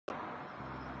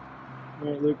All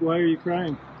right, Luke, why are you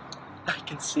crying? I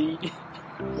can see.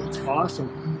 It's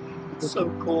awesome. It's so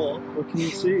cool. What can you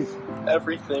see?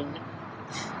 Everything.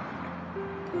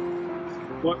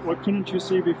 What couldn't you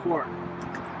see before?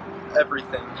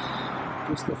 Everything.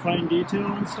 Just the fine detail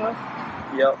and stuff?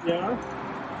 Yep. Yeah?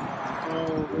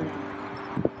 Oh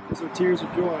man. Those are tears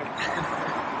of joy.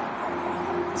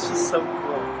 It's just so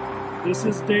cool. This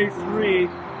is day 3,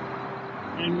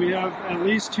 and we have at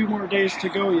least 2 more days to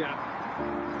go yet.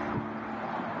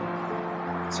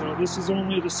 So this is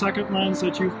only the second lens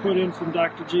that you've put in from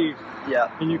Dr. G. Yeah.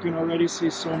 And you can already see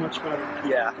so much better.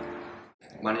 Yeah.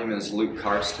 My name is Luke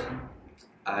Karsten.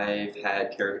 I've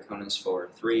had keratoconus for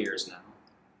 3 years now.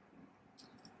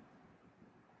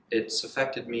 It's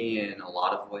affected me in a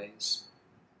lot of ways.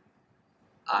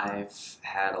 I've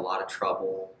had a lot of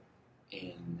trouble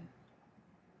in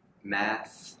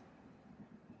math,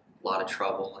 a lot of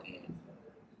trouble in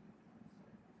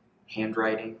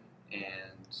handwriting, and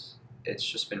it's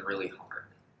just been really hard.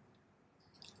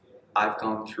 I've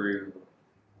gone through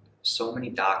so many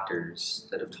doctors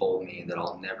that have told me that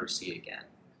I'll never see again.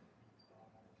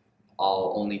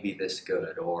 I'll only be this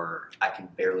good, or I can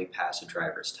barely pass a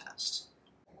driver's test.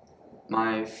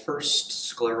 My first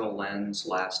scleral lens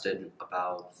lasted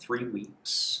about 3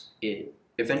 weeks. It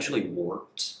eventually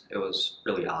warped. It was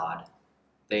really odd.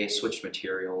 They switched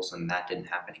materials and that didn't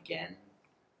happen again.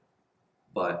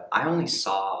 But I only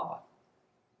saw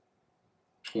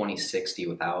 20/60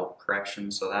 without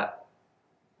correction, so that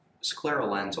scleral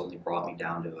lens only brought me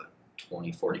down to a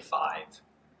 20/45.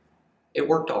 It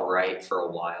worked all right for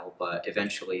a while, but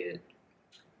eventually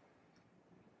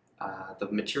the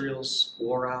materials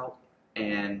wore out,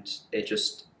 and it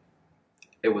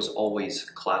was always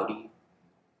cloudy,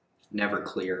 never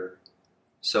clear.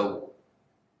 So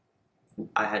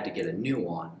I had to get a new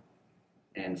one,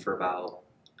 and for about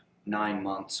 9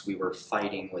 months we were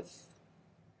fighting with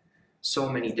so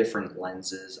many different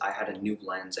lenses. I had a new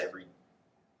lens every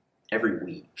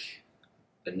week.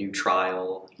 A new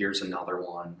trial, here's another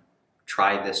one,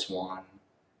 try this one,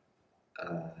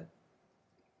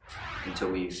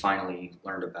 until we finally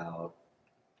learned about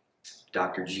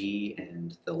Dr. G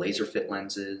and the LASIK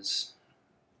lenses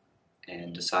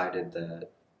and decided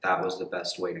that that was the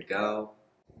best way to go.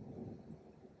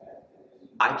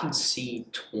 I can see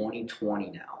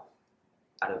 20/20 now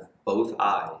out of both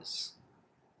eyes,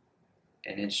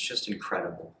 and it's just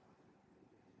incredible.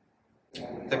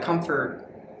 The comfort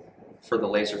for the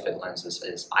LASIK lenses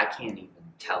is I can't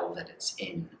even tell that it's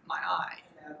in my eye.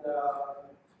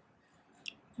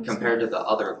 Compared to the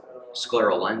other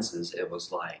scleral lenses, it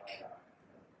was like,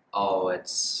 oh,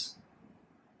 it's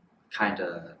kind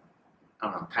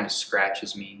of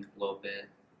scratches me a little bit.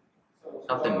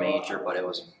 Nothing major, but it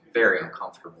was very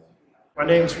uncomfortable. My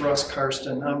name's Russ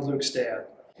Karsten. I'm Luke's dad.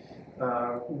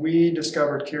 We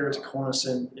discovered keratoconus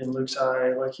in Luke's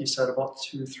eye, like he said, about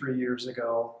 2-3 years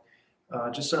ago,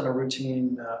 just on a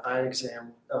routine eye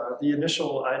exam. The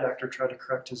initial eye doctor tried to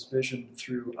correct his vision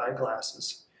through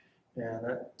eyeglasses, and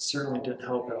that certainly didn't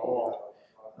help at all.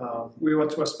 We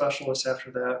went to a specialist after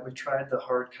that. We tried the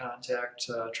hard contact,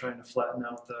 trying to flatten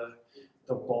out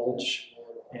the bulge,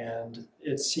 and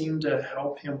it seemed to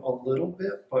help him a little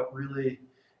bit, but really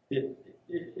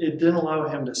it didn't allow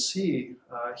him to see.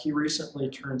 He recently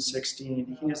turned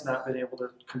 16. He has not been able to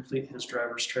complete his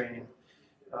driver's training.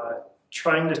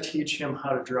 Trying to teach him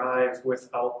how to drive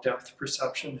without depth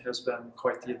perception has been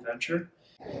quite the adventure.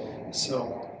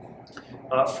 So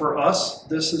for us,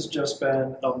 this has just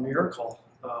been a miracle.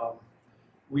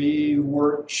 We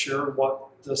weren't sure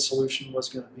what the solution was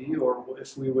going to be, or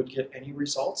if we would get any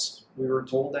results. We were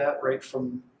told that right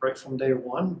from day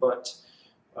one, but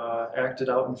acted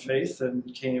out in faith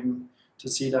and came to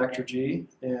see Dr. G,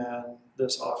 and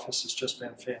this office has just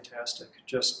been fantastic,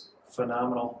 just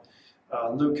phenomenal.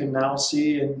 Luke can now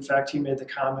see, in fact he made the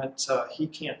comment, he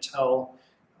can't tell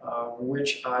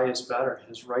which eye is better,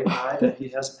 his right eye that he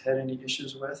hasn't had any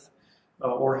issues with,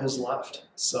 or his left.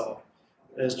 So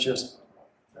it's just,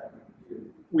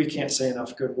 we can't say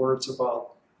enough good words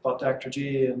about Dr.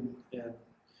 G and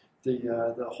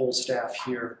the whole staff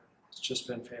here. It's just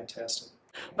been fantastic.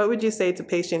 What would you say to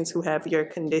patients who have your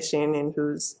condition and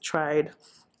who's tried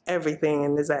everything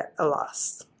and is at a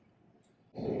loss?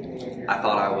 I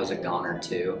thought I was a goner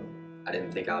too. I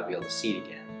didn't think I would be able to see it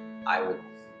again. I would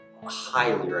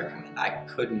highly recommend. I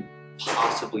couldn't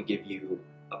possibly give you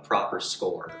a proper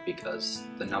score because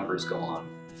the numbers go on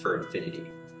for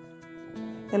infinity.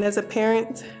 And as a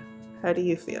parent, how do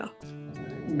you feel?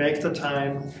 Make the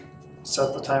time,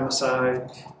 set the time aside,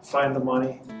 find the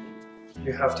money.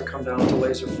 You have to come down to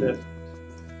LaserFit.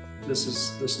 This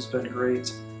has been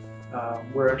great.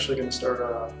 We're actually going to start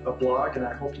a blog, and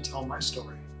I hope to tell my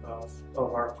story of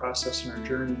our process and our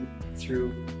journey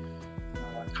through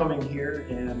coming here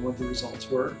and what the results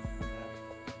were,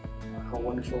 and how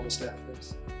wonderful the staff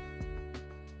is.